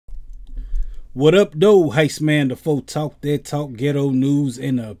What up, though? Heist man, the folk talk that talk, ghetto news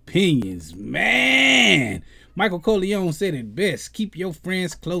and opinions. Man, Michael Corleone said it best. Keep your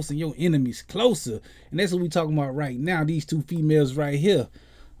friends close and your enemies closer. And that's what we talking about right now. These two females right here.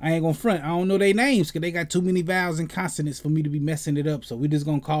 I ain't gonna front. I don't know their names because they got too many vowels and consonants for me to be messing it up. So we just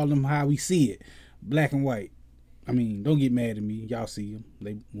gonna call them how we see it. Black and white. I mean, don't get mad at me. Y'all see them.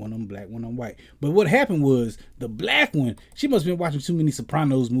 They one of them black, one of them white. But what happened was the black one, she must have been watching too many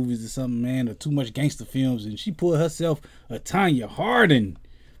Sopranos movies or something, man, or too much gangster films, and she pulled herself a Tanya Harding.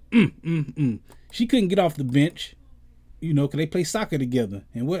 She couldn't get off the bench, you know, because they play soccer together.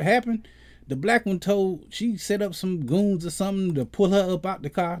 And what happened? The black one she set up some goons or something to pull her up out the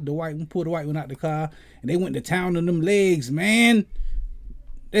car. The white one pulled the white one out the car, and they went to town on them legs, man.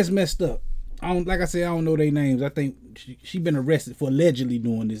 That's messed up. Like I said, I don't know their names. I think she been arrested for allegedly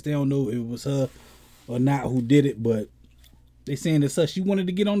doing this. They don't know if it was her or not who did it, but they saying it's her. She wanted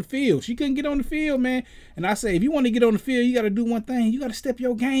to get on the field. She couldn't get on the field, man. And I say, if you want to get on the field, you got to do one thing. You got to step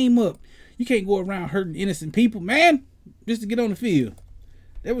your game up. You can't go around hurting innocent people, man, just to get on the field.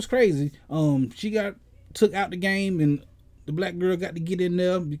 That was crazy. She got took out the game, and the black girl got to get in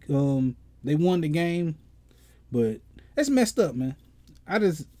there. They won the game, but that's messed up, man.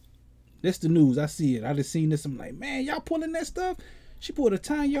 That's the news. I see it. I just seen this. I'm like, man, y'all pulling that stuff? She pulled a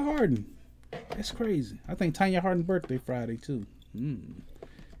Tanya Harding. That's crazy. I think Tanya Harding's birthday Friday, too.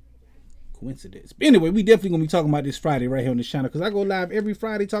 Coincidence. But anyway, we definitely going to be talking about this Friday right here on this channel because I go live every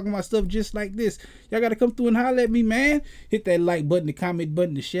Friday talking about stuff just like this. Y'all got to come through and holler at me, man. Hit that like button, the comment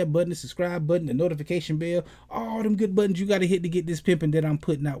button, the share button, the subscribe button, the notification bell. All them good buttons you got to hit to get this pimping that I'm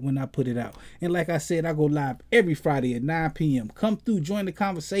putting out when I put it out. And like I said, I go live every Friday at 9 p.m. Come through, join the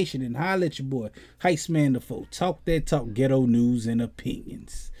conversation, and holler at your boy, Heist Man the Folk. Talk that talk, ghetto news and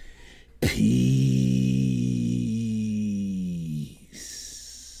opinions. Peace.